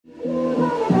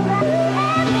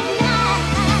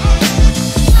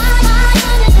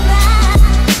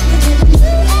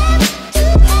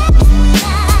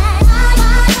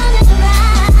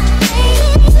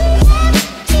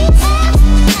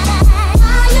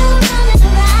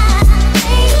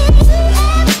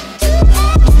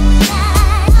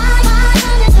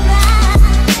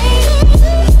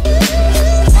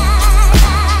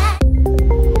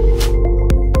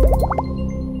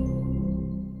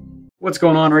What's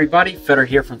going on, everybody? Feder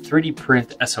here from 3D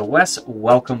Print SOS.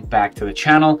 Welcome back to the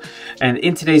channel. And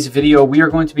in today's video, we are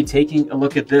going to be taking a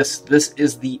look at this. This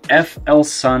is the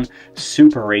FLSun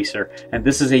Super Racer, and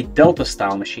this is a Delta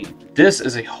style machine. This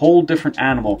is a whole different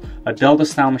animal. A Delta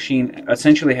style machine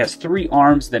essentially has three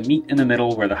arms that meet in the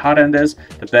middle where the hot end is,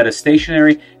 the bed is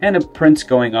stationary, and it prints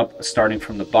going up starting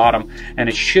from the bottom. And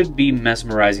it should be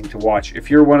mesmerizing to watch.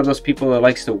 If you're one of those people that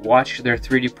likes to watch their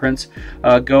 3D prints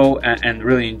go and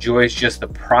really enjoys just the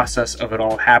process of it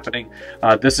all happening,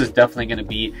 this is definitely going to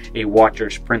be a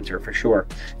watcher's printer for sure.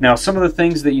 Now, some of the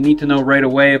things that you need to know right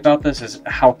away about this is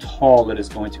how tall it is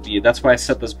going to be. That's why I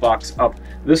set this box up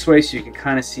this way so you can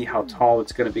kind of see how tall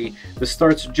it's going to be. This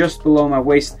starts just below my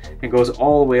waist and goes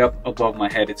all the way up above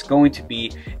my head. It's going to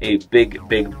be a big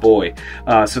boy.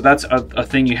 So that's a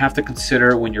thing you have to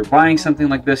consider when you're buying something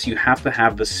like this. You have to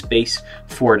have the space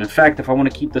for it. In fact, if I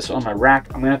want to keep this on my rack,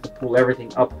 I'm going to have to pull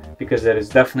everything up because that is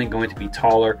definitely going to be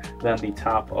taller than the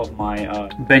top of my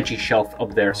benchy shelf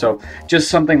up there. So just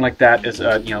something like that is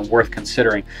worth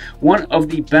considering. One of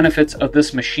the benefits of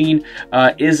this machine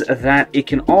is that it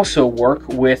can also work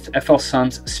with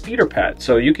FLSun's Speeder Pad.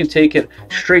 So you can take it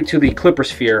straight to the clipper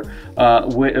sphere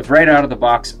right out of the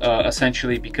box,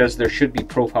 essentially, because there should be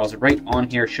profiles right on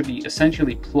here. It should be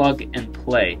essentially plug and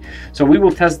play. So we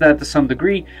will test that to some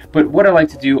degree, but what I like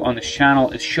to do on this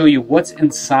channel is show you what's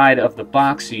inside of the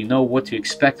box so you know what to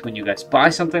expect when you guys buy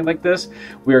something like this.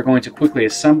 We are going to quickly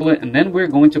assemble it, and then we're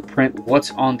going to print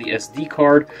what's on the SD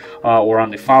card or on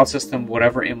the file system,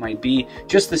 whatever it might be,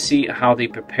 just to see how they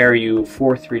prepare you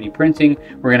for 3D printing.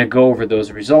 We're going to go over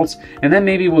those results, and then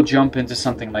maybe we'll jump into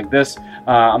something like this.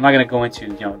 I'm not going to go into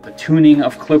the tuning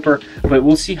of Clipper, but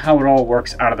we'll see how it all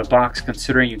works out of the box,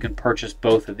 considering you can purchase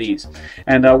both of these.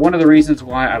 And one of the reasons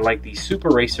why I like the Super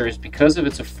Racer is because of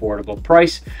its affordable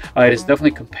price. It is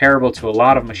definitely comparable to a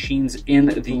lot of machines in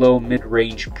the low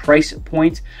mid-range price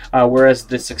point, whereas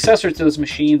the successor to this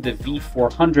machine, the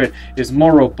V400, is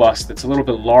more robust. It's a little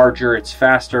bit larger, it's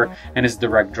faster, and is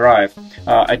direct drive.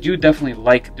 I do definitely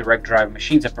like direct drive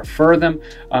machines. I prefer them,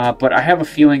 but I have a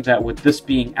feeling that with this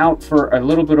being out for a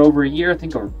little bit over a year, I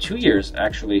think over 2 years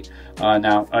actually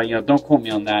now, don't quote me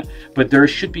on that, but there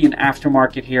should be an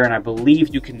aftermarket here, and I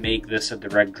believe you can make this a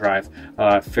direct drive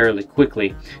fairly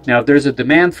quickly. Now, if there's a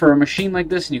demand for a machine like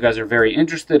this and you guys are very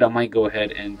interested, I might go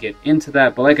ahead and get into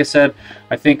that. But like I said,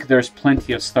 I think there's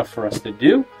plenty of stuff for us to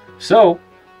do. So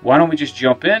why don't we just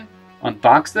jump in,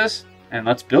 unbox this, and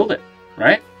let's build it,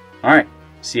 right? All right,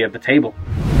 see you at the table.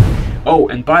 Oh,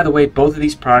 and by the way, both of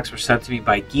these products were sent to me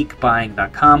by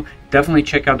Geekbuying.com. Definitely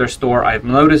check out their store. I've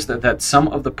noticed that some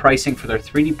of the pricing for their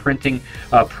 3D printing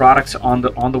products on the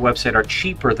website are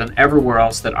cheaper than everywhere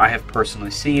else that I have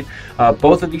personally seen.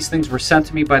 Both of these things were sent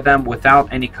to me by them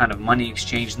without any kind of money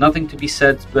exchange. Nothing to be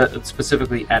said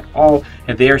specifically at all,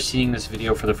 and they are seeing this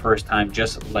video for the first time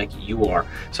just like you are.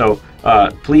 So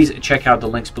please check out the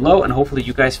links below, and hopefully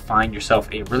you guys find yourself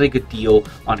a really good deal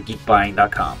on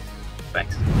Geekbuying.com.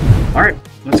 Thanks. All right,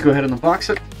 let's go ahead and unbox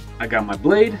it. I got my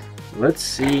blade. Let's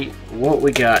see what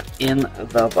we got in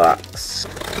the box.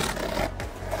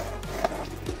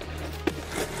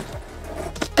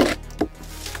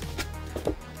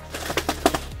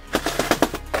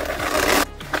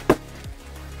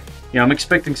 Yeah, I'm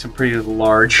expecting some pretty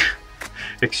large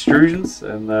extrusions,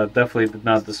 and definitely did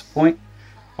not disappoint.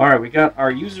 All right, we got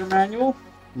our user manual.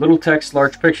 Little text,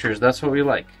 large pictures. That's what we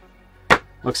like.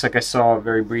 Looks like I saw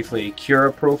very briefly a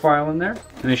Cura profile in there,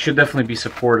 and it should definitely be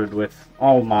supported with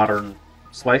all modern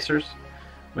slicers.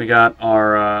 We got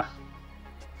our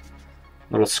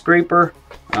little scraper.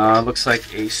 Looks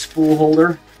like a spool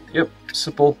holder. Yep,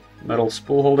 simple metal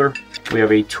spool holder. We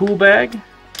have a tool bag.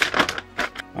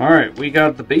 All right, we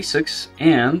got the basics,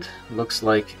 and looks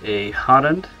like a hot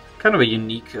end. Kind of a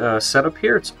unique setup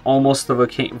here. It's almost a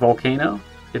volcano.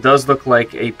 It does look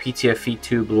like a PTFE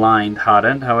tube lined hot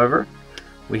end, however.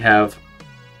 We have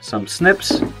some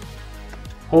snips,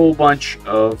 whole bunch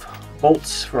of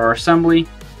bolts for our assembly,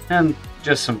 and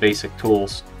just some basic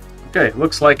tools. Okay,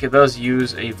 looks like it does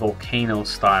use a volcano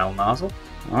style nozzle.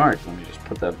 Alright, let me just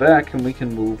put that back and we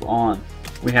can move on.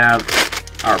 We have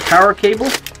our power cable.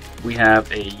 We have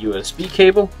a USB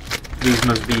cable. These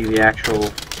must be the actual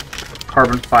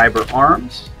carbon fiber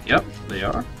arms. Yep, they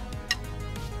are.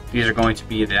 These are going to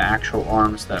be the actual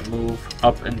arms that move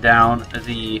up and down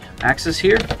the axis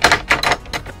here.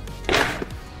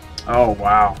 Oh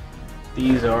wow,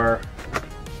 these are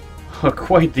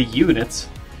quite the units.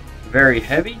 Very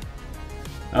heavy.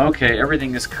 Okay,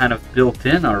 everything is kind of built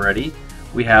in already.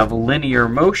 We have linear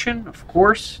motion, of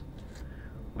course.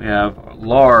 We have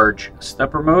large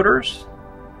stepper motors.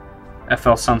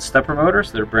 FLSun stepper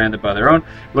motors. They're branded by their own.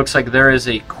 Looks like there is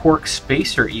a cork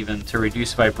spacer even to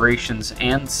reduce vibrations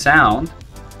and sound.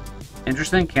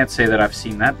 Interesting. Can't say that I've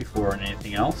seen that before in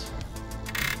anything else.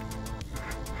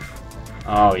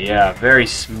 Oh yeah, very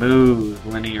smooth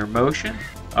linear motion.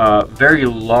 Very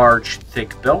large,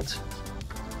 thick belt.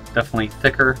 Definitely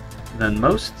thicker than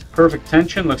most. Perfect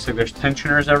tension. Looks like there's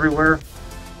tensioners everywhere.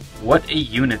 What a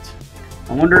unit.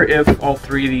 I wonder if all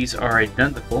three of these are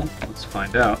identical. Let's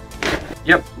find out.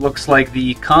 Yep, looks like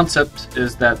the concept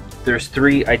is that there's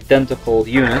three identical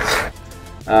units,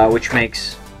 which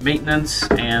makes maintenance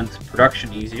and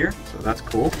production easier, so that's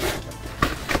cool.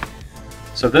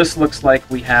 So this looks like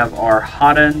we have our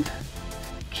hot end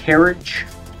carriage.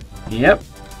 Yep.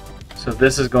 So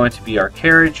this is going to be our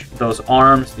carriage. Those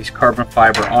arms, these carbon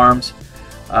fiber arms,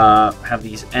 have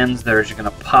these ends that are just going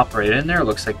to pop right in there.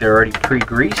 Looks like they're already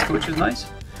pre-greased, which is nice.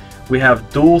 We have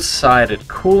dual-sided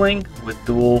cooling with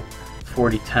dual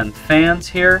 4010 fans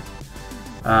here.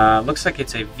 Looks like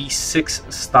it's a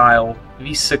V6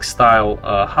 style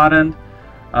hot end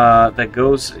that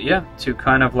goes, yeah, to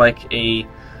kind of like a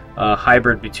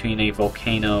hybrid between a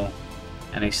Volcano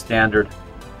and a standard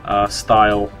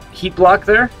style heat block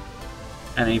there,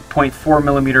 and a 0.4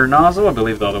 millimeter nozzle. I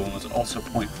believe the other one was also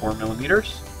 0.4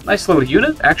 millimeters. Nice little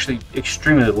unit, actually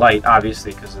extremely light,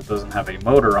 obviously, because it doesn't have a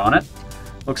motor on it.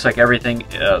 Looks like everything,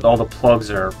 all the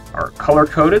plugs are color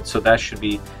coded, so that should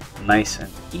be nice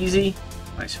and easy.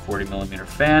 Nice 40 millimeter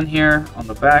fan here on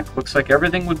the back. Looks like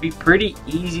everything would be pretty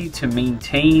easy to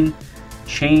maintain,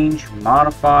 change,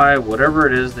 modify, whatever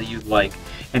it is that you'd like.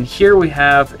 And here we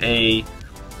have a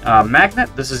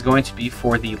magnet. This is going to be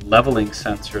for the leveling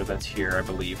sensor that's here, I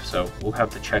believe. So we'll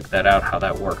have to check that out, how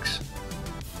that works.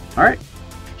 All right.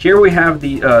 Here we have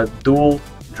the dual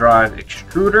drive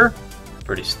extruder.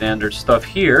 Pretty standard stuff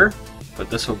here, but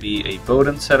this will be a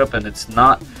Bowden setup, and it's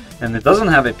not, and it doesn't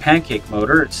have a pancake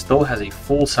motor. It still has a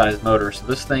full-size motor, so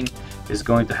this thing is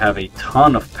going to have a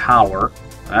ton of power,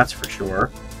 that's for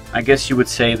sure. I guess you would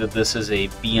say that this is a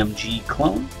BMG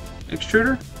clone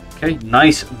extruder. Okay,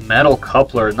 nice metal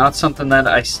coupler, not something that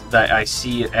I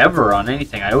see ever on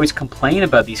anything. I always complain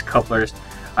about these couplers.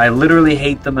 I literally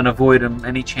hate them and avoid them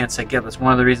any chance I get. That's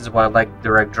one of the reasons why I like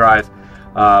direct drive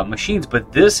machines, but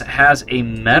this has a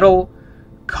metal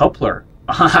coupler.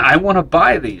 I want to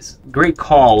buy these. Great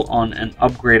call on an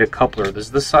upgraded coupler.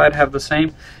 Does this side have the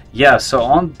same? Yeah, so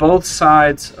on both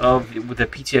sides with the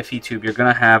PTFE tube, you're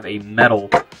going to have a metal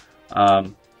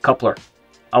coupler.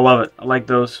 I love it. I like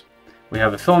those. We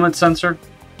have a filament sensor.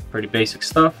 Pretty basic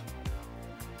stuff.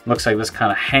 Looks like this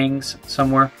kind of hangs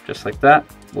somewhere, just like that.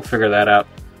 We'll figure that out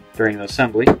during the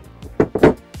assembly.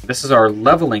 This is our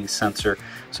leveling sensor.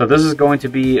 So this is going to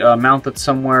be mounted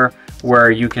somewhere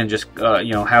where you can just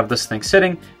have this thing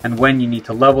sitting, and when you need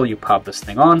to level, you pop this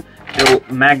thing on. It'll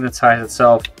magnetize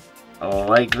itself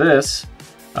like this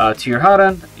to your hot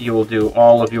end. You will do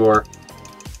all of your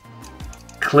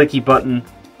clicky button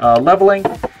leveling,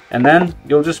 and then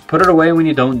you'll just put it away when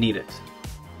you don't need it.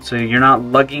 So you're not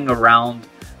lugging around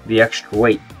the extra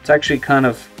weight. It's actually kind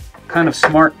of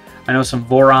smart. I know some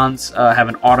Vorons have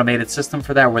an automated system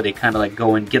for that, where they kind of like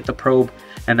go and get the probe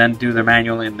and then do their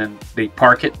manual, and then they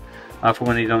park it for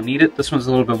when they don't need it. This one's a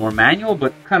little bit more manual,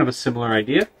 but kind of a similar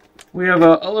idea. We have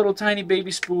a little tiny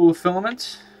baby spool of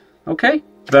filament. Okay,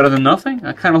 better than nothing.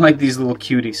 I kind of like these little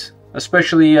cuties,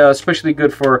 especially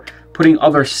good for putting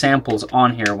other samples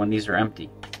on here when these are empty.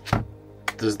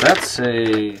 Does that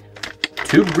say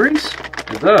tube grease?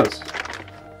 It does.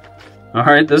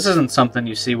 Alright, this isn't something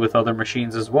you see with other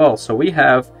machines as well. So we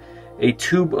have a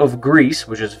tube of grease,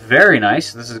 which is very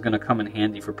nice. This is going to come in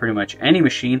handy for pretty much any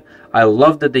machine. I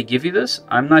love that they give you this.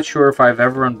 I'm not sure if I've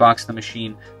ever unboxed a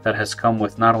machine that has come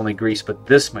with not only grease, but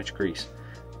this much grease.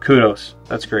 Kudos.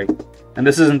 That's great. And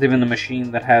this isn't even the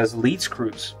machine that has lead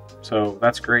screws, so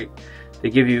that's great. They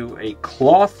give you a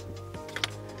cloth.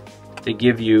 They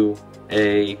give you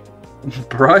a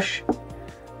brush.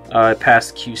 It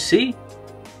passed QC.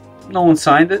 No one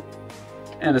signed it,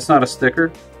 and it's not a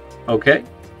sticker. Okay.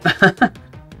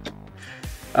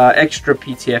 Extra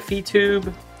PTFE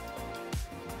tube.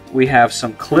 We have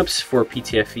some clips for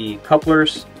PTFE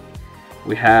couplers.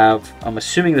 We have, I'm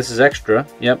assuming this is extra.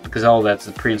 Yep, because all that's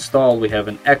pre-installed. We have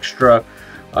an extra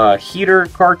heater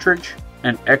cartridge,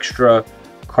 an extra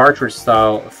cartridge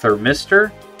style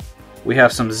thermistor. We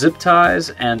have some zip ties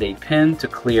and a pin to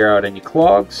clear out any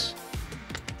clogs.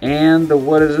 And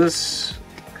what is this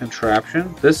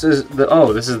contraption? This is the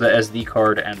SD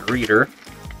card and reader.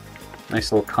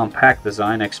 Nice little compact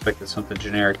design. I expected something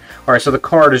generic. Alright, so the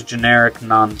card is generic,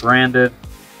 non-branded.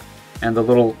 And the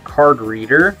little card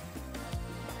reader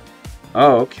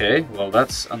Oh, okay. Well,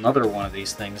 that's another one of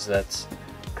these things that's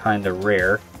kind of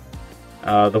rare.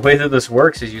 The way that this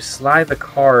works is you slide the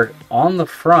card on the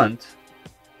front.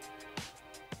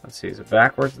 Let's see, is it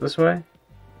backwards this way?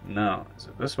 No. Is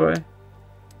it this way?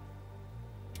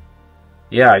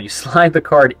 Yeah, you slide the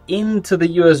card into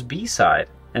the USB side,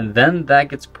 and then that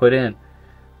gets put in.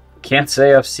 Can't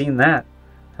say I've seen that.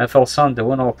 FLSun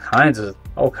doing all kinds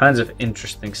of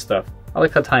interesting stuff. I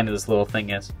like how tiny this little thing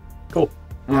is. Cool.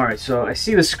 Alright, so I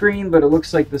see the screen, but it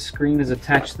looks like the screen is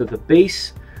attached to the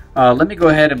base. Let me go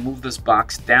ahead and move this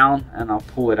box down, and I'll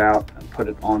pull it out and put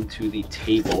it onto the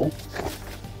table.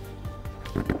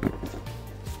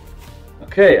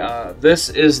 Okay, this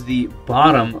is the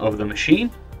bottom of the machine,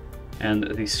 and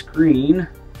the screen.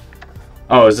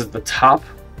 Oh, is it the top?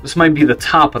 This might be the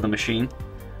top of the machine,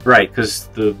 right? Because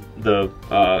the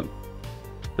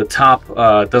top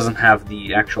doesn't have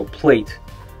the actual plate.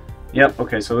 Yep.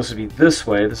 Okay, so this would be this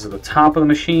way. This is the top of the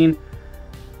machine.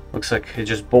 Looks like it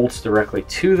just bolts directly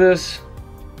to this.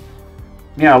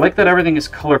 Yeah, I like that everything is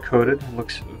color-coded. It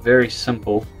looks very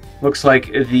simple. Looks like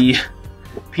the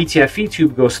PTFE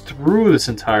tube goes through this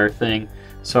entire thing,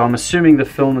 so I'm assuming the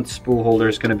filament spool holder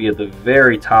is going to be at the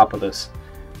very top of this.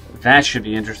 That should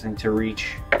be interesting to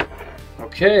reach.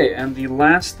 Okay, and the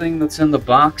last thing that's in the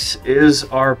box is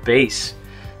our base.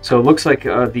 So it looks like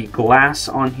the glass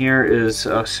on here is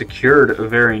secured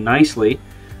very nicely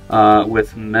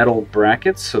with metal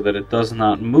brackets so that it does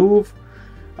not move.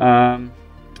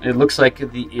 It looks like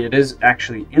it is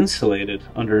actually insulated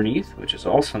underneath, which is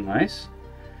also nice.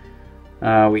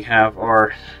 We have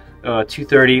our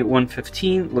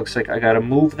 230-115. Looks like I gotta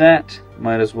move that.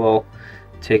 Might as well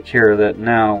take care of that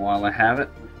now while I have it.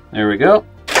 There we go.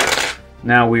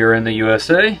 Now we are in the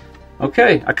USA.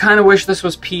 Okay, I kind of wish this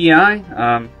was PEI,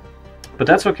 but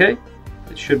that's okay.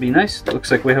 It should be nice. It looks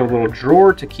like we have a little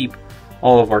drawer to keep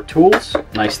all of our tools.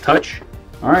 Nice touch.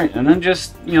 All right, and then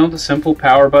just, you know, the simple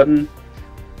power button.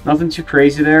 Nothing too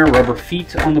crazy there. Rubber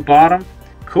feet on the bottom.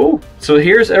 Cool. So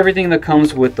here's everything that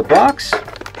comes with the box.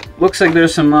 Looks like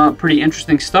there's some pretty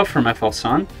interesting stuff from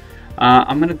FLSun.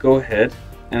 I'm going to go ahead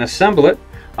and assemble it.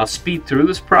 I'll speed through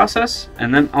this process,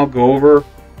 and then I'll go over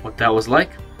what that was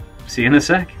like. See you in a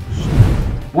sec.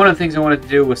 One of the things I wanted to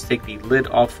do was take the lid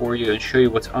off for you and show you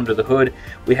what's under the hood.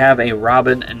 We have a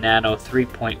Robin Nano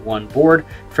 3.1 board.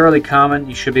 Fairly common.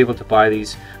 You should be able to buy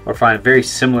these or find very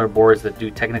similar boards that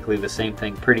do technically the same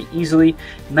thing pretty easily.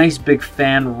 Nice big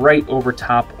fan right over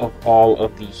top of all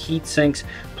of the heat sinks.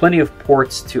 Plenty of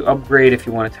ports to upgrade if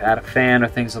you wanted to add a fan or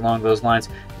things along those lines.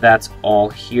 That's all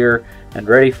here and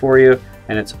ready for you.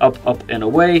 And it's up, and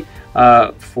away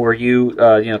for you,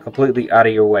 you know, completely out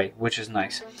of your way, which is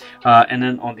nice. And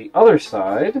then on the other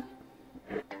side,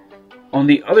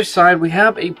 we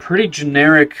have a pretty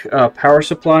generic power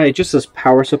supply. It just says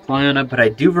power supply on it, but I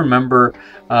do remember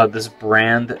this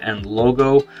brand and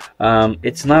logo.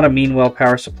 It's not a Meanwell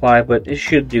power supply, but it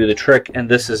should do the trick. And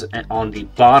this is on the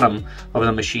bottom of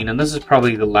the machine, and this is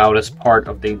probably the loudest part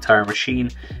of the entire machine.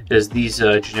 Is these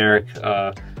generic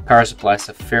power supplies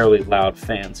have fairly loud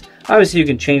fans. Obviously you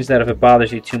can change that if it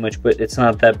bothers you too much, but it's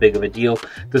not that big of a deal.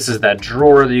 This is that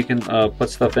drawer that you can put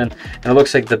stuff in, and it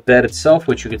looks like the bed itself,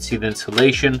 which you can see the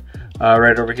insulation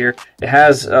right over here. It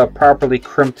has properly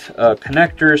crimped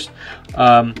connectors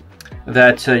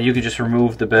that you can just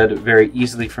remove the bed very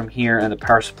easily from here, and the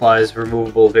power supply is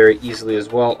removable very easily as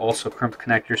well. Also crimped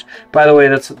connectors. By the way,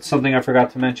 that's something I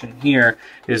forgot to mention here,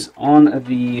 is on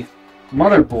the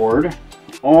motherboard,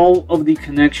 all of the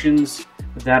connections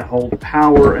that hold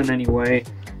power in any way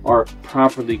are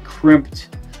properly crimped,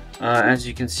 as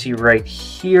you can see right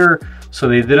here, so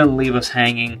they didn't leave us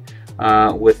hanging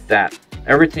with that.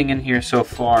 Everything in here so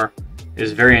far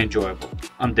is very enjoyable.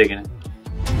 I'm digging it.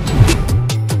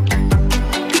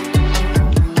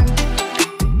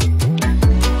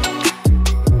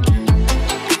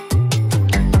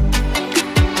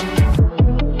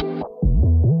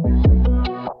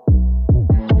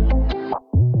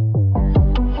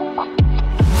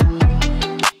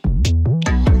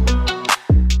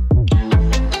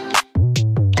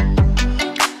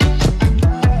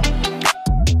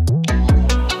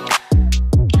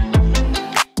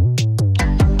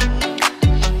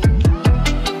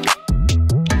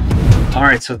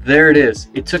 Alright, so there it is.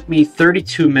 It took me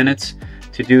 32 minutes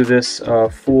to do this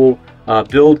full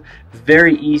build.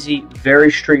 Very easy, very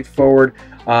straightforward,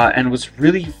 and it was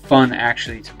really fun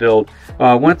actually to build.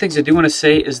 One of the things I do want to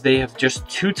say is they have just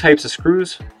two types of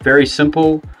screws, very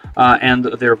simple, and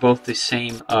they're both the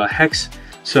same hex.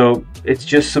 So it's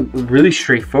just really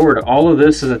straightforward. All of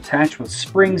this is attached with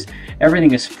springs.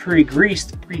 Everything is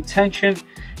pre-greased, pre-tensioned.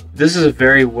 This is a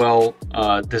very well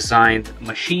designed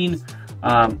machine.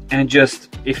 and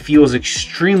just it feels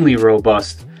extremely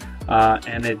robust,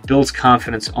 and it builds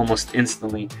confidence almost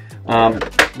instantly.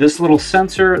 This little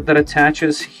sensor that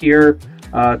attaches here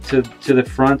to the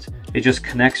front, it just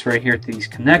connects right here to these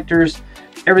connectors.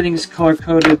 Everything is color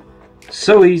coded,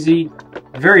 so easy,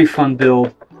 very fun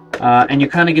build, and you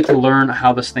kind of get to learn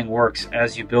how this thing works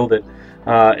as you build it.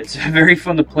 It's very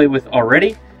fun to play with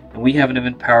already, and we haven't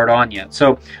even powered on yet.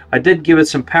 So I did give it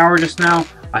some power just now.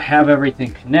 I have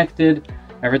everything connected.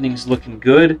 Everything's looking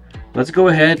good. Let's go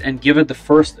ahead and give it the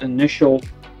first initial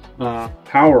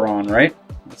power on, right?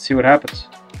 Let's see what happens.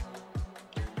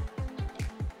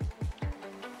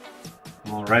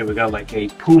 All right, we got like a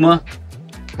Puma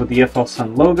with the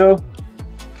FLSun logo.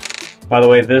 By the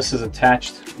way, this is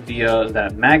attached via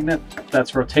that magnet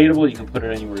that's rotatable. You can put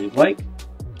it anywhere you'd like.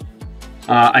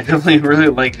 I definitely really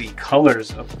like the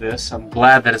colors of this. I'm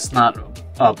glad that it's not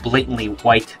blatantly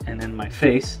white and in my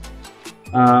face.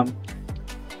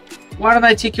 Why don't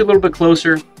I take you a little bit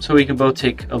closer so we can both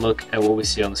take a look at what we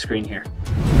see on the screen here.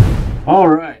 All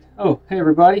right. Oh, hey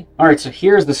everybody. All right, so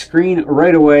here's the screen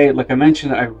right away. Like I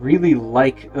mentioned, I really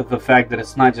like the fact that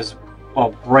it's not just a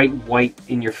bright white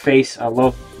in your face. I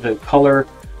love the color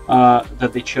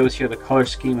that they chose here, the color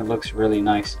scheme. It looks really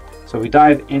nice. So we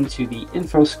dive into the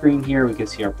info screen here. We can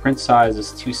see our print size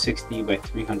is 260 by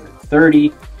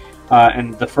 330.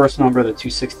 And the first number, the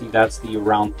 260, that's the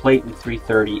round plate, and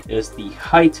 330 is the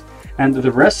height. And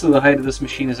the rest of the height of this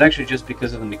machine is actually just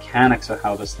because of the mechanics of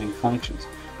how this thing functions.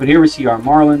 But here we see our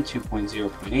Marlin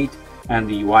 2.0.8 and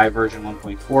the UI version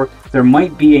 1.4. There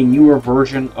might be a newer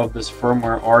version of this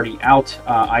firmware already out.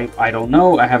 I don't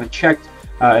know. I haven't checked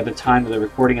at the time of the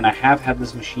recording, and I have had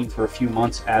this machine for a few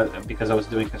months because I was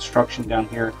doing construction down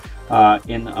here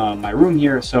in my room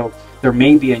here. So there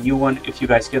may be a new one. If you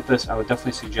guys get this, I would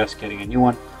definitely suggest getting a new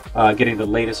one, getting the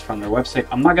latest from their website.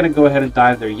 I'm not going to go ahead and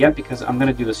dive there yet because I'm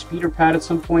going to do the speeder pad at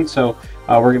some point. So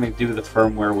we're going to do the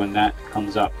firmware when that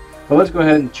comes up. But let's go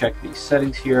ahead and check these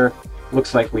settings here.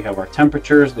 Looks like we have our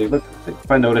temperatures. They look,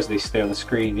 if I notice, they stay on the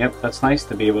screen. Yep, that's nice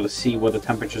to be able to see what the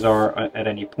temperatures are at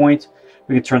any point.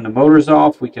 We can turn the motors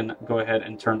off. We can go ahead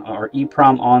and turn our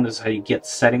EEPROM on. This is how you get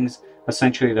settings,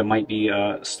 essentially, that might be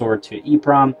stored to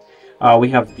EEPROM. We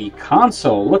have the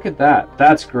console. Look at that.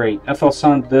 That's great.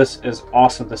 FLSun, this is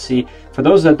awesome to see. For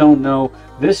those that don't know,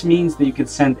 this means that you can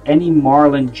send any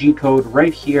Marlin G code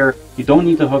right here. You don't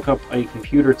need to hook up a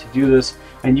computer to do this,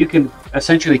 and you can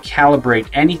essentially calibrate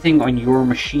anything on your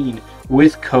machine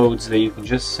with codes that you can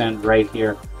just send right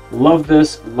here. Love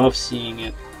this. Love seeing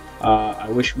it. I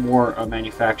wish more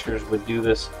manufacturers would do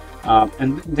this.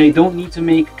 And they don't need to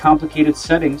make complicated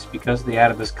settings because they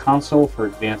added this console for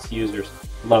advanced users.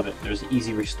 Love it. There's an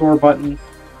easy restore button.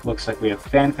 Looks like we have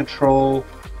fan control.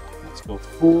 Let's go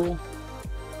full.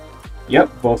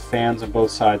 Yep, both fans on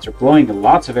both sides are blowing.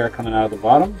 Lots of air coming out of the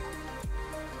bottom.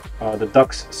 The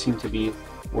ducts seem to be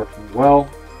working well.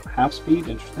 Half speed,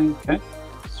 interesting. Okay,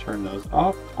 let's turn those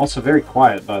off. Also very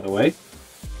quiet, by the way.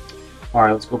 All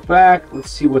right, let's go back. Let's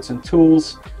see what's in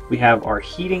tools. We have our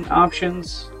heating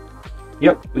options.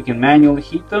 Yep, we can manually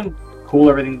heat them, cool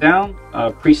everything down.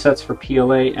 Presets for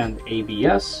PLA and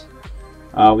ABS.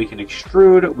 We can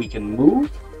extrude, we can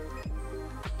move.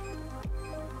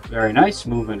 Very nice,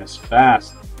 movement is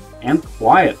fast and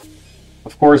quiet.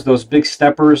 Of course, those big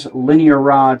steppers, linear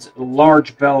rods,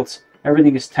 large belts,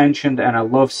 everything is tensioned, and I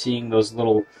love seeing those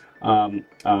little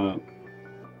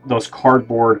those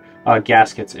cardboard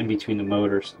gaskets in between the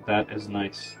motors. That is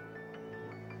nice.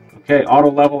 Okay, auto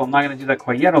level, I'm not going to do that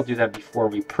quite yet. I'll do that before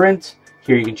we print.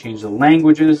 Here you can change the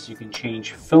languages, you can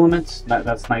change filaments.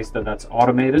 That's nice that that's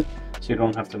automated, so you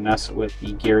don't have to mess with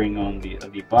the gearing on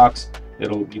the box.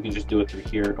 You can just do it through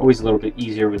here. Always a little bit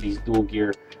easier with these dual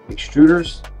gear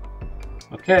extruders.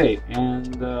 Okay,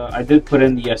 and I did put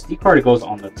in the SD card. It goes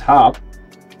on the top.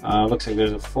 Looks like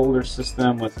there's a folder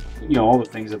system with all the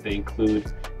things that they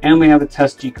include, and we have a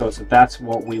test G code, so that's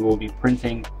what we will be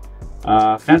printing.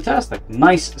 Fantastic,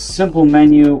 nice simple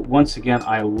menu. Once again,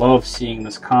 I love seeing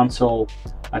this console.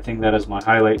 I think that is my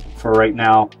highlight for right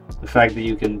now. The fact that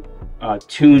you can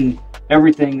tune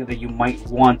everything that you might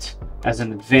want as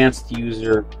an advanced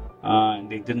user, and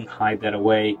they didn't hide that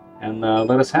away and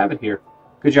let us have it here.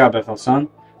 Good job, FLSun.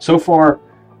 So far,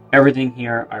 everything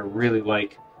here I really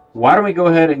like. Why don't we go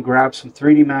ahead and grab some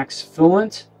 3IIDMax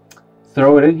filament,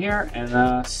 throw it in here,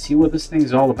 and see what this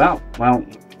thing's all about. Well,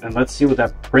 and let's see what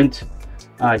that print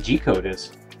G code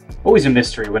is. Always a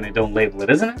mystery when they don't label it,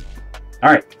 isn't it?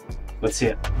 All right, let's see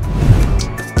it.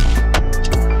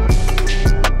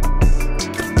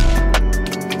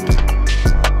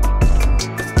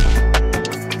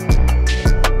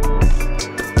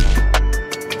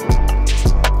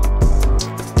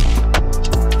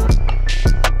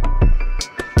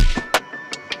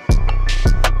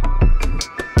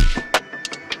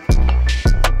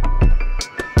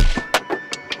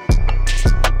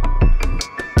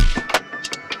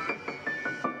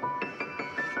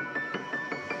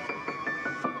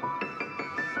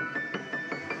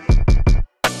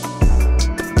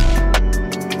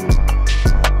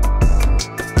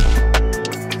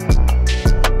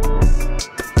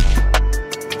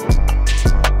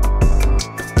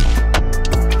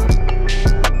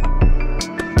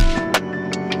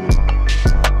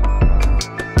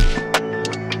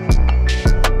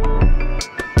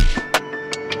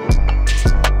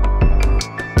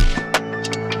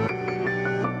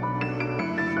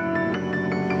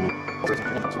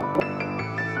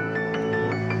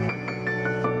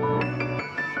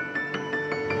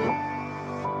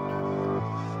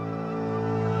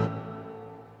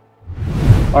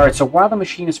 Alright, so while the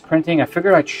machine is printing, I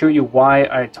figured I'd show you why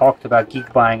I talked about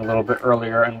geek buying a little bit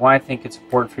earlier and why I think it's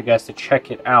important for you guys to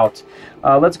check it out.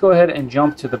 Let's go ahead and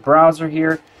jump to the browser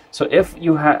here. So if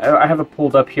you I have it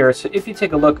pulled up here, so if you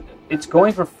take a look, it's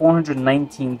going for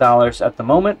 $419 at the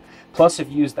moment, plus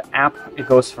if you use the app, it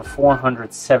goes for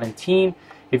 $417.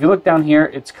 If you look down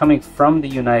here, it's coming from the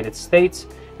United States,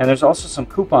 and there's also some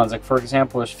coupons, like for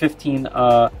example, there's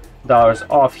 $15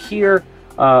 off here.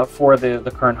 For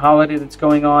the current holiday that's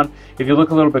going on. If you look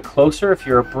a little bit closer, if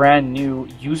you're a brand new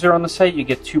user on the site, you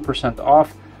get 2%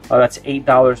 off. That's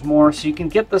 $8 more, so you can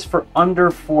get this for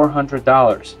under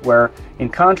 $400. Where in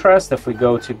contrast, if we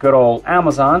go to good old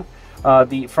Amazon,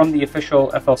 from the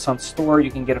official FLSun store, you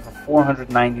can get it for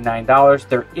 $499.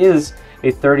 There is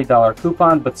a $30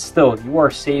 coupon, but still, you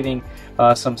are saving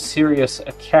some serious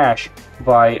cash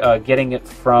by getting it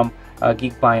from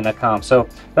geekbuying.com. So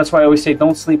that's why I always say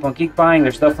don't sleep on geek buying.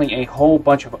 There's definitely a whole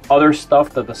bunch of other stuff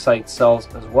that the site sells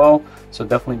as well, so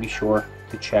definitely be sure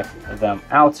to check them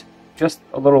out. Just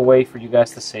a little way for you guys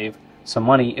to save some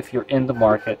money if you're in the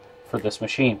market for this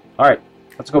machine. Alright,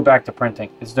 let's go back to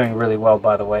printing. It's doing really well,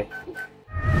 by the way.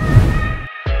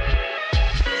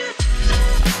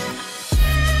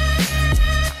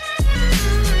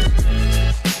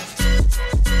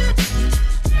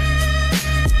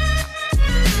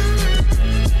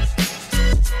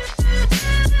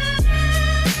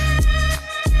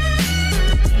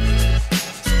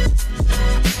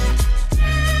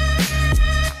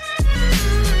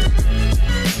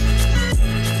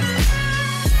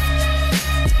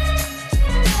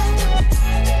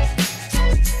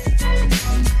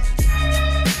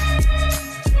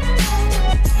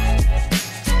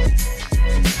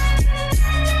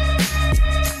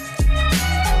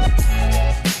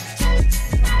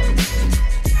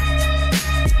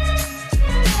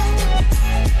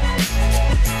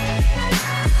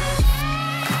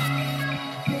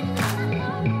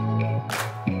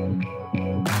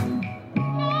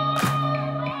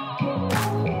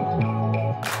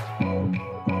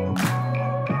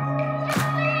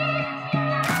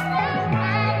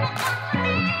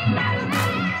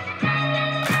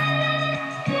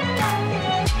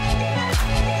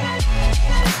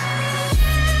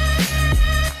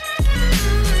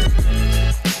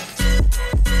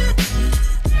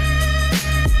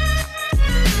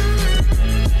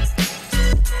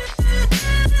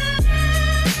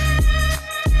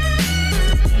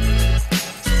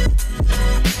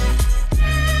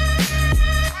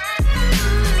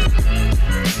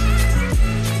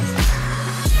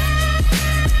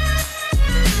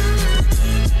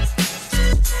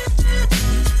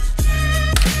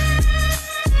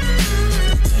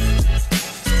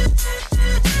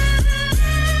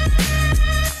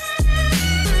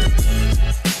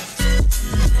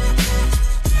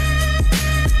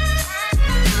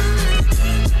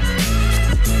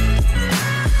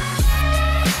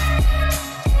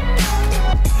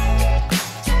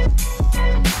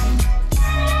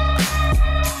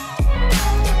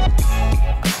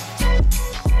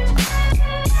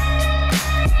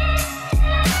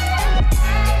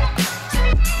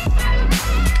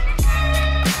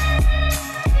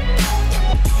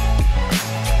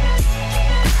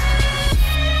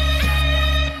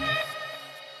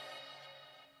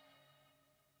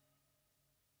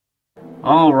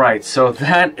 Alright, so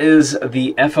that is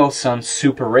the FLSun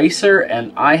Super Racer,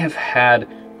 and I have had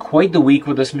quite the week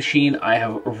with this machine. I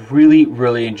have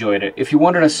really enjoyed it. If you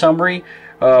wanted a summary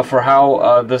for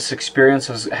how this experience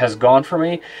has gone for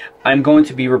me, I'm going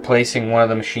to be replacing one of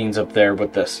the machines up there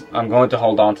with this. I'm going to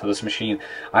hold on to this machine.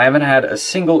 I haven't had a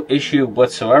single issue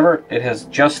whatsoever. It has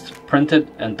just printed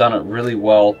and done it really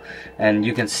well, and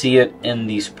you can see it in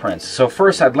these prints. So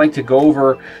first, I'd like to go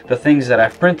over the things that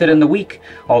I've printed in the week,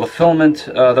 all the filament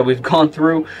that we've gone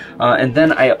through, and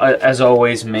then I, as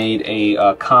always, made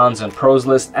a cons and pros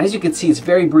list. As you can see, it's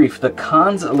very brief. The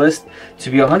cons list, to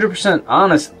be 100%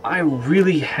 honest, I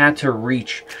really had to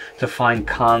reach to find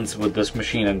cons with this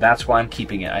machine, and that's why I'm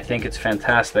keeping it. I think it's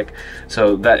fantastic.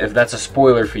 So that if that's a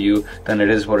spoiler for you, then it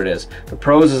is what it is. The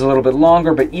pros is a little bit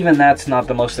longer, but even that's not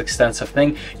the most extensive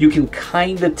thing. You can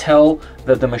kind of tell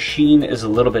that the machine is a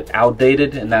little bit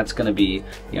outdated, and that's going to be,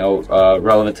 you know,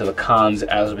 relevant to the cons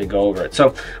as we go over it.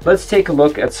 So let's take a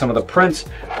look at some of the prints.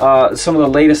 Some of the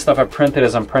latest stuff I printed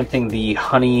is I'm printing the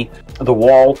the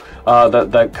wall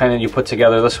that kind of you put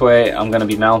together this way. I'm going to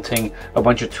be mounting a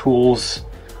bunch of tools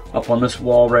up on this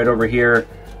wall right over here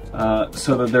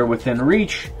so that they're within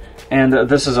reach. And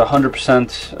this is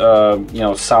 100% you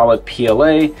know, solid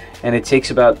PLA, and it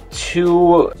takes about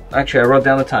actually I wrote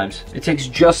down the times. It takes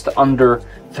just under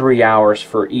 3 hours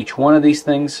for each one of these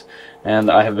things, and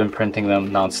I have been printing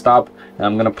them non-stop. And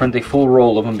I'm going to print a full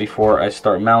roll of them before I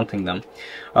start mounting them.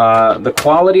 The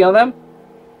quality on them,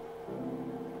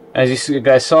 as you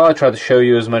guys saw, I tried to show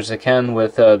you as much as I can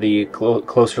with the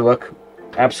closer look.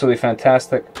 Absolutely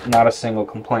fantastic, not a single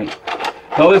complaint.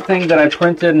 The other thing that I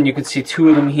printed, and you can see two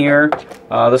of them here,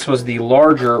 this was the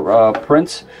larger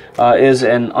print, is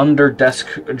an under desk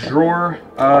drawer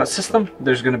system.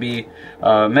 There's going to be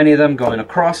many of them going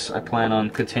across. I plan on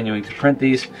continuing to print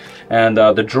these, and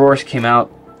the drawers came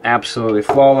out absolutely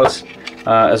flawless,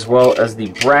 as well as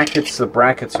the brackets. The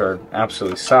brackets are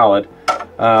absolutely solid.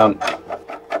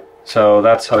 So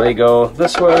that's how they go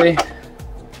this way,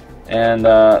 and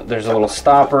there's a little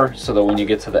stopper so that when you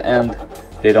get to the end,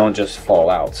 they don't just fall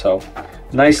out. So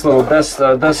nice little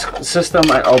desk system.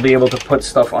 I'll be able to put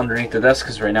stuff underneath the desk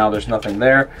because right now there's nothing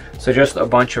there. So just a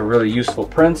bunch of really useful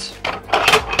prints.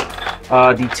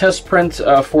 The test print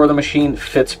for the machine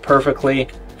fits perfectly.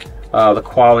 The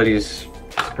quality is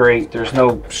great. There's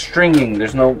no stringing,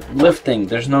 there's no lifting,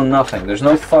 there's no nothing. There's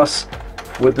no fuss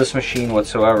with this machine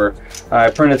whatsoever. I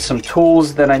printed some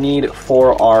tools that I need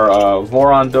for our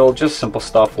Voron build, just simple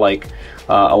stuff like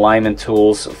alignment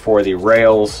tools for the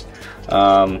rails,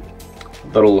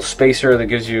 little spacer that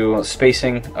gives you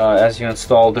spacing as you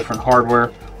install different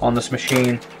hardware on this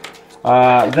machine.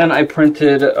 Then I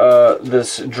printed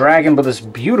this dragon, but this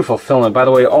beautiful filament. By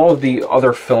the way, all of the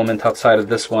other filament outside of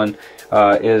this one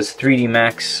is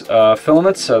IIIDMax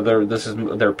filaments. So this is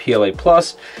their PLA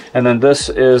Plus, and then this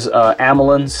is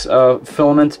Amolen's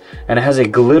filament, and it has a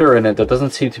glitter in it that doesn't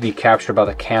seem to be captured by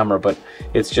the camera, but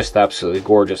it's just absolutely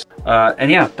gorgeous.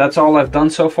 And yeah, that's all I've done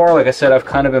so far. Like I said, I've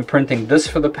kind of been printing this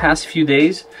for the past few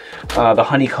days. The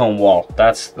honeycomb wall.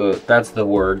 That's the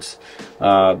words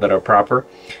that are proper.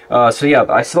 So yeah,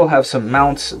 I still have some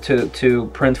mounts to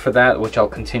print for that, which I'll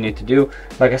continue to do.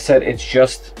 Like I said, it's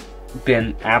just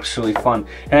been absolutely fun.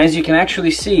 And as you can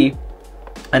actually see,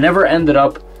 I never ended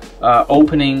up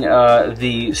opening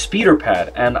the speeder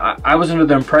pad, and I was under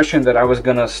the impression that I was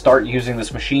gonna start using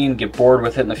this machine, get bored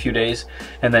with it in a few days,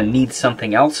 and then need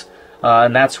something else.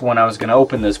 And that's when I was going to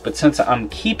open this. But since I'm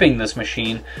keeping this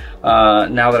machine,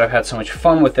 now that I've had so much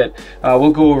fun with it,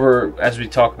 we'll go over, as we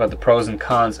talk about the pros and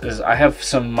cons, is I have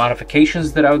some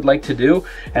modifications that I would like to do,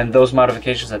 and those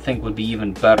modifications I think would be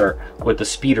even better with the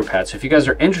speeder pad. So if you guys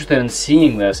are interested in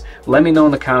seeing this, let me know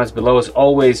in the comments below. As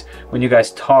always, when you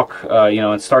guys talk, you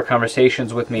know, and start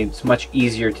conversations with me, it's much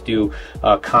easier to do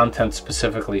content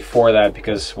specifically for that,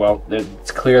 because, well,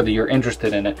 it's clear that you're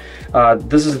interested in it.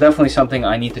 This is definitely something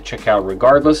I need to check out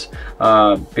regardless,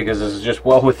 because this is just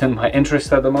well within my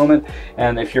interest at the moment.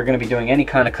 And if you're going to be doing any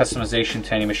kind of customization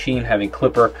to any machine, having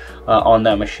Clipper on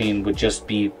that machine would just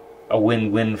be a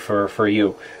win-win for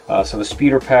you. So the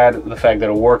speeder pad, the fact that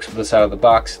it works with this out of the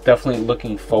box, definitely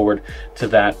looking forward to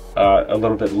that a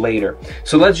little bit later.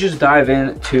 So let's just dive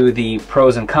into the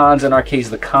pros and cons. In our case,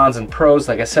 the cons and pros.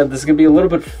 Like I said, this is going to be a little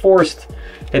bit forced,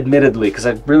 admittedly, because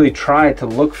I've really tried to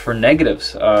look for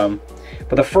negatives.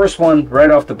 But the first one, right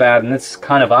off the bat, and it's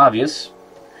kind of obvious,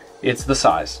 it's the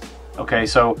size. Okay,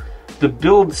 so the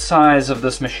build size of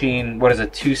this machine, what is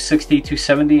it, 260,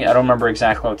 270? I don't remember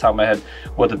exactly off the top of my head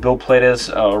what the build plate is,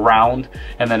 round,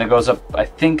 and then it goes up, I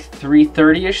think,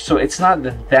 330-ish, so it's not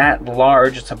that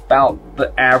large. It's about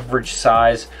the average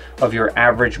size of your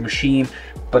average machine.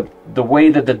 But the way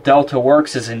that the Delta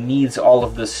works is it needs all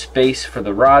of this space for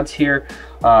the rods here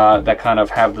that kind of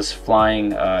have this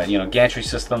flying, you know, gantry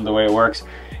system. The way it works,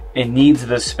 it needs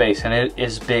this space, and it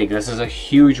is big. This is a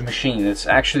huge machine. It's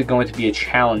actually going to be a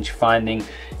challenge finding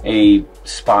a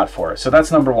spot for it. So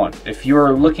that's number one. If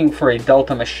you're looking for a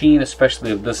Delta machine,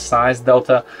 especially of this size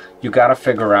Delta, you got to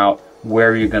figure out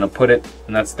where you're going to put it,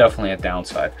 and that's definitely a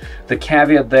downside. The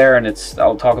caveat there, and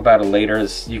I'll talk about it later,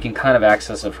 is you can kind of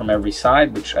access it from every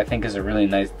side, which I think is a really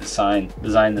nice design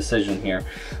decision here.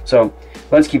 So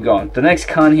let's keep going. The next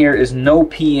con here is no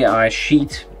PEI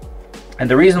sheet. And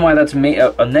the reason why that's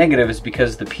a negative is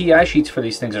because the PEI sheets for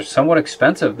these things are somewhat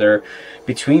expensive. They're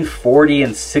between $40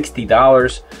 and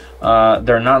 $60.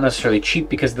 They're not necessarily cheap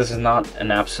because this is not an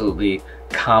absolutely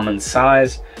common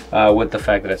size, with the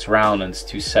fact that it's round and it's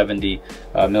 270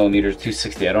 millimeters,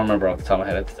 260. I don't remember off the top of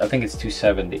my head. I think it's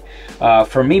 270.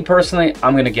 For me personally,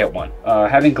 I'm gonna get one.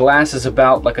 Having glass is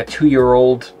about like a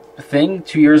 2-year-old thing.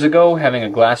 2 years ago, having a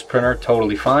glass printer,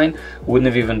 totally fine. Wouldn't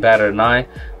have even batted an eye.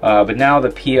 But now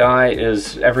the PEI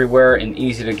is everywhere and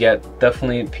easy to get.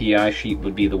 Definitely a PEI sheet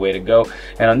would be the way to go.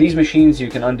 And on these machines,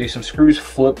 you can undo some screws,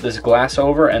 flip this glass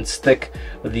over, and stick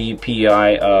the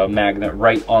PEI magnet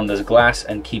right on this glass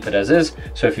and keep it as is.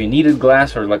 So if you needed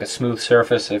glass or like a smooth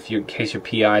surface, in case your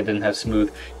PEI didn't have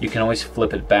smooth, you can always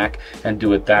flip it back and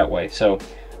do it that way. So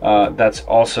that's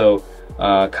also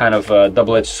kind of a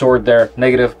double-edged sword there.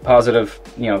 Negative, positive,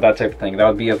 you know, that type of thing. That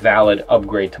would be a valid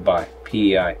upgrade to buy,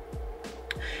 PEI.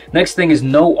 Next thing is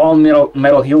no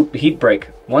all-metal heat brake.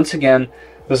 Once again,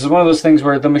 this is one of those things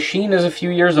where the machine is a few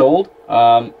years old,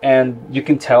 and you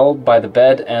can tell by the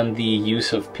bed and the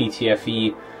use of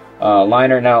PTFE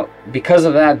liner. Now, because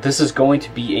of that, this is going to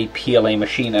be a PLA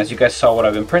machine. As you guys saw what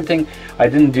I've been printing, I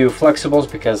didn't do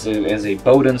flexibles because it is a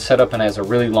Bowden setup and has a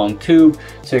really long tube,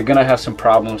 so you're gonna have some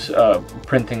problems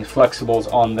printing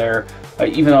flexibles on there,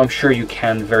 even though I'm sure you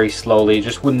can very slowly. It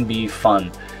just wouldn't be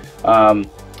fun.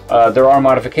 There are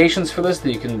modifications for this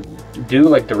that you can do,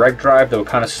 like direct drive, that will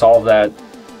kind of solve that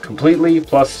completely.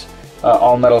 Plus,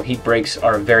 all metal heat brakes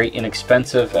are very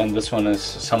inexpensive, and this one is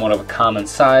somewhat of a common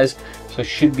size, so it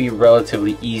should be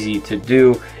relatively easy to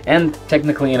do and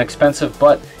technically inexpensive,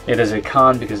 but it is a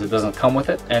con because it doesn't come with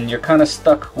it, and you're kind of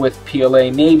stuck with PLA,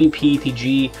 maybe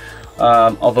PETG,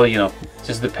 although, you know, it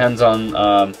just depends on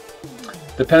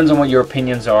what your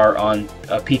opinions are on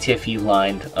PTFE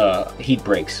lined heat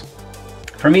brakes.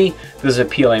 For me, this is a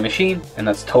PLA machine, and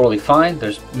that's totally fine.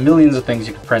 There's millions of things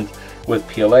you can print with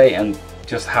PLA, and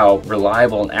just how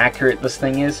reliable and accurate this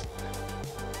thing is,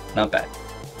 not bad.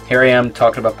 Here I am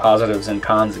talking about positives and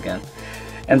cons again.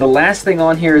 And the last thing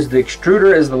on here is the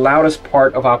extruder is the loudest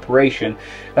part of operation.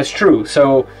 That's true.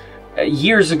 So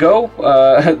years ago,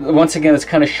 once again, it's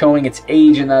kind of showing its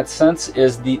age in that sense,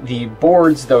 is the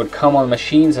boards that would come on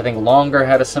machines. I think Longer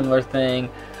had a similar thing.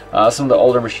 Some of the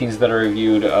older machines that are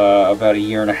reviewed about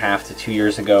 1.5 to 2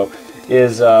 years ago,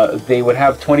 is they would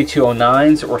have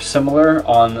 2209s or similar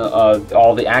on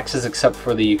all the axes except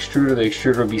for the extruder. The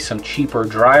extruder would be some cheaper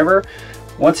driver.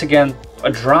 Once again,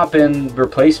 a drop-in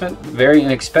replacement, very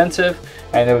inexpensive,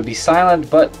 and it would be silent,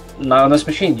 but not on this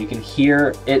machine. You can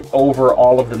hear it over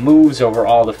all of the moves, over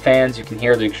all the fans. You can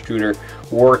hear the extruder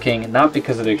working, not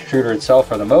because of the extruder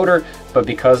itself or the motor, but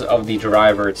because of the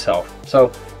driver itself.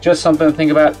 So just something to think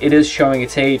about. It is showing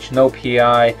its age, no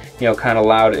PI, you know, kind of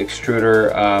loud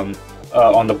extruder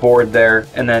on the board there,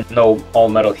 and then no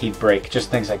all-metal heat brake, just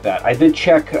things like that. I did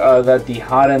check that the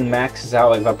hot end maxes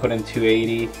out, like if I put in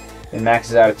 280, it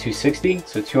maxes out at 260,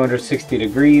 so 260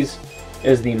 degrees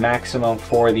is the maximum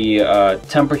for the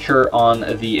temperature on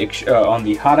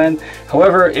the hot end.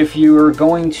 However, if you're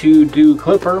going to do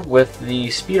clipper with the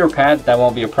speeder pad, that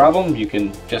won't be a problem. You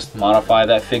can just modify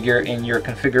that figure in your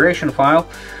configuration file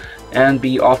and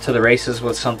be off to the races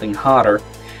with something hotter.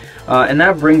 And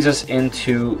that brings us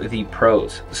into the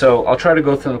pros. So I'll try to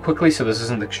go through them quickly so this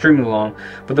isn't extremely long.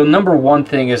 But the number one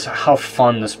thing is how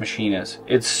fun this machine is.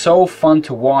 It's so fun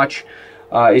to watch.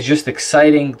 It's just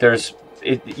exciting. There's,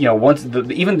 you know, once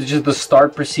even just the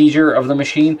start procedure of the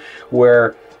machine,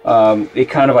 where it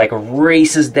kind of like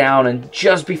races down, and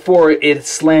just before it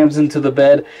slams into the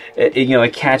bed, you know,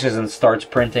 it catches and starts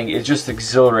printing. It's just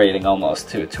exhilarating almost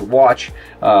to watch,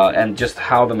 and just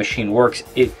how the machine works.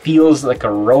 It feels like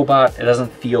a robot. It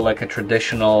doesn't feel like a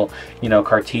traditional, you know,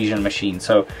 Cartesian machine.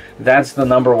 So that's the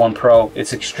number one pro.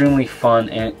 It's extremely fun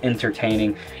and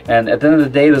entertaining, and at the end of the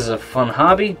day, this is a fun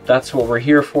hobby. That's what we're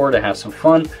here for, to have some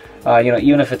fun. You know,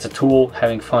 even if it's a tool,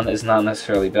 having fun is not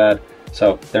necessarily bad.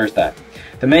 So there's that.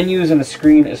 The menus and the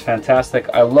screen is fantastic.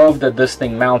 I love that this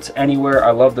thing mounts anywhere.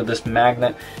 I love that this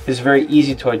magnet is very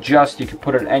easy to adjust. You can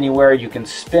put it anywhere. You can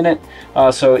spin it.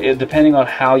 Depending on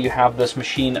how you have this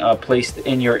machine placed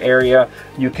in your area,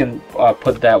 you can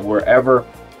put that wherever.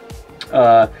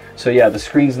 So yeah, the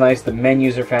screen's nice. The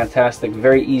menus are fantastic.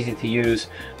 Very easy to use.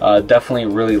 Definitely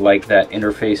really like that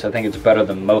interface. I think it's better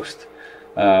than most.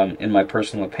 In my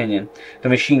personal opinion. The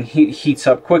machine heats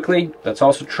up quickly. That's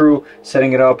also true.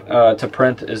 Setting it up to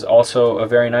print is also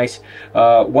very nice.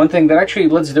 One thing that actually,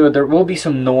 let's do it. There will be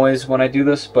some noise when I do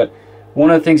this, but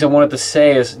one of the things I wanted to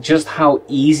say is just how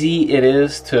easy it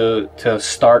is to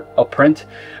start a print.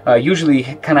 Usually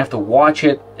you kind of have to watch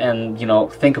it and, you know,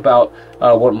 think about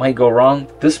what might go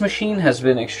wrong. This machine has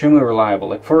been extremely reliable.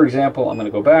 Like, for example, I'm going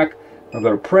to go back. I'm going to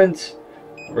go to print.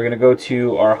 We're going to go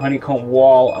to our honeycomb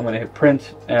wall. I'm going to hit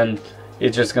print, and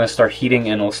it's just going to start heating,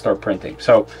 and it'll start printing.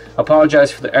 So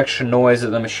apologize for the extra noise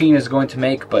that the machine is going to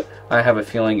make, but I have a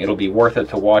feeling it'll be worth it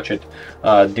to watch it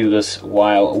do this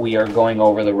while we are going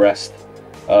over the rest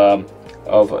of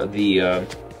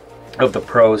the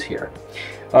pros here.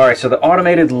 Alright, so the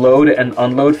automated load and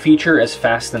unload feature is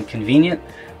fast and convenient.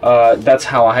 That's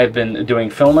how I've been doing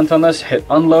filament on this. Hit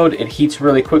unload, it heats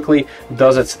really quickly,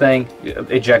 does its thing,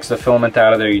 ejects the filament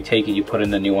out of there, you take it, you put in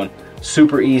the new one.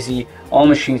 Super easy. All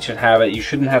machines should have it. You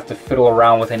shouldn't have to fiddle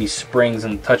around with any springs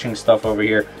and touching stuff over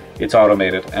here. It's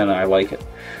automated, and I like it.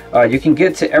 You can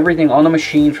get to everything on the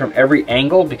machine from every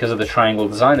angle because of the triangle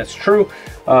design. It's true.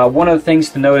 One of the things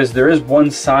to note is there is one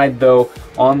side though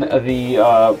on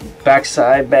the back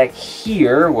side back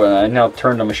here. Well, I now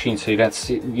turned the machine so you don't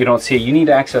see it. You need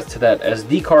access to that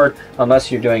SD card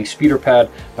unless you're doing Speeder Pad.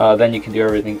 Then you can do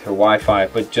everything through Wi-Fi.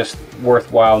 But just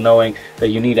worthwhile knowing that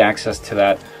you need access to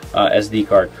that SD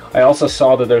card. I also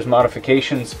saw that there's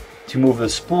modifications to move the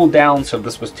spool down, so if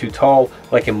this was too tall,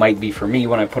 like it might be for me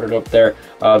when I put it up there,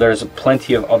 there's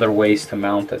plenty of other ways to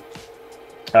mount it.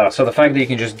 So the fact that you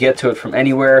can just get to it from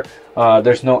anywhere,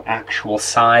 there's no actual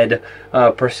side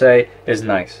per se, is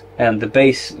nice. And the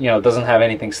base, you know, doesn't have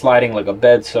anything sliding like a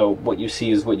bed, so what you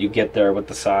see is what you get there with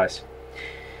the size.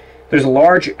 There's a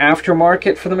large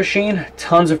aftermarket for the machine,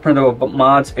 tons of printable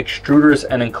mods, extruders,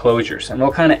 and enclosures. And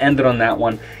we'll kind of end it on that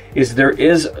one, is there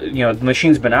is, you know, the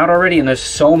machine's been out already, and there's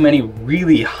so many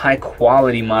really high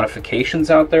quality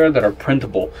modifications out there that are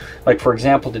printable. Like for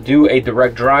example, to do a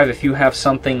direct drive, if you have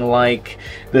something like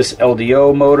this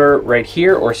LDO motor right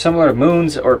here, or similar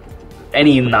Moons, or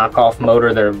any knockoff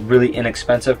motor that are really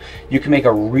inexpensive, you can make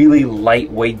a really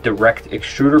lightweight direct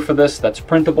extruder for this that's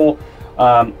printable.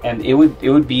 And it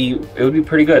would be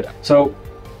pretty good. So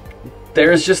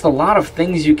there's just a lot of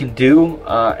things you can do,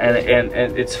 and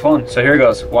it's fun. So here it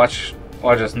goes. Watch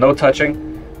this. No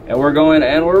touching, and we're going,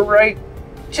 and we're right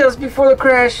just before the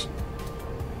crash,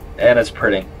 and it's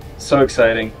printing. So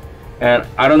exciting. And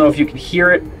I don't know if you can hear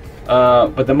it,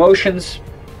 but the motions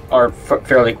are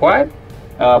fairly quiet,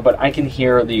 but I can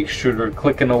hear the extruder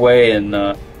clicking away, and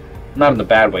not in the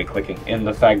bad way clicking, in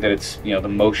the fact that it's, you know, the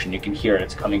motion, you can hear it.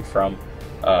 It's coming from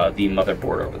the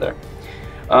motherboard over there.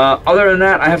 Other than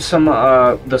that, I have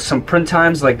some print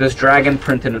times, like this Dragon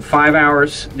printed in 5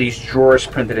 hours, these drawers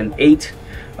printed in 8,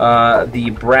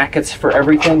 the brackets for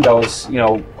everything, those, you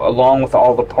know, along with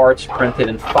all the parts, printed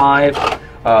in 5.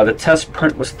 The test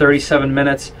print was 37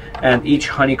 minutes, and each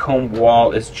honeycomb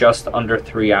wall is just under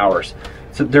 3 hours.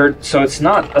 So it's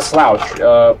not a slouch.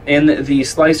 In the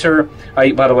slicer,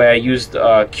 by the way, I used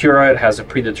Cura. It has a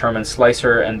predetermined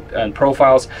slicer and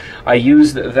profiles. I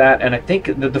used that, and I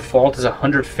think the default is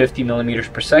 150 millimeters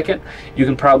per second. You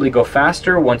can probably go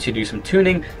faster once you do some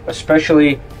tuning,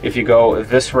 especially if you go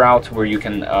this route where you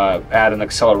can add an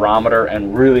accelerometer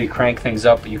and really crank things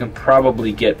up. You can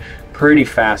probably get pretty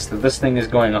fast. If this thing is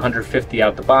going 150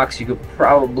 out the box, you could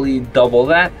probably double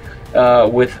that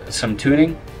with some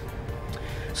tuning.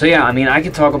 So yeah, I mean, I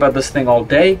could talk about this thing all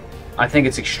day. I think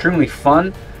it's extremely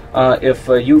fun. If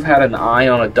you've had an eye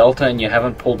on a Delta and you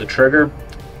haven't pulled the trigger,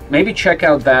 maybe check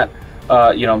out that,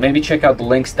 maybe check out the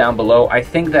links down below. I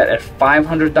think that at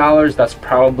 $500, that's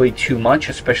probably too much,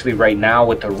 especially right now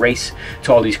with the race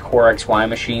to all these Core XY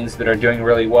machines that are doing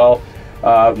really well.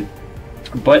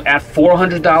 But at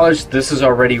 $400, this is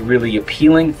already really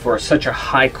appealing for such a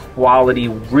high quality,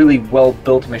 really well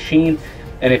built machine.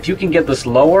 And if you can get this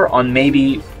lower on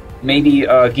maybe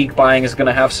Geekbuying is going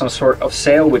to have some sort of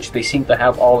sale, which they seem to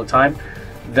have all the time,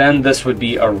 then this would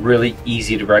be a really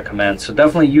easy to recommend. So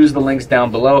definitely use the links down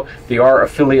below. They are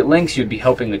affiliate links. You'd be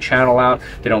helping the channel out.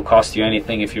 They don't cost you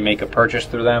anything if you make a purchase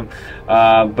through them.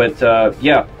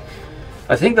 Yeah,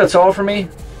 I think that's all for me.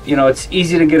 You know, it's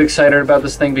easy to get excited about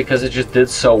this thing because it just did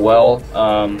so well.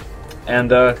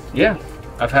 Yeah,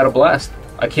 I've had a blast.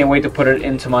 I can't wait to put it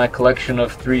into my collection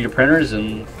of 3D printers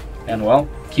and well,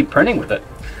 keep printing with it.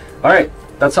 All right,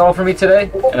 that's all for me today.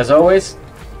 And as always,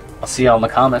 I'll see y'all in the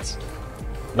comments.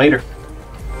 Later.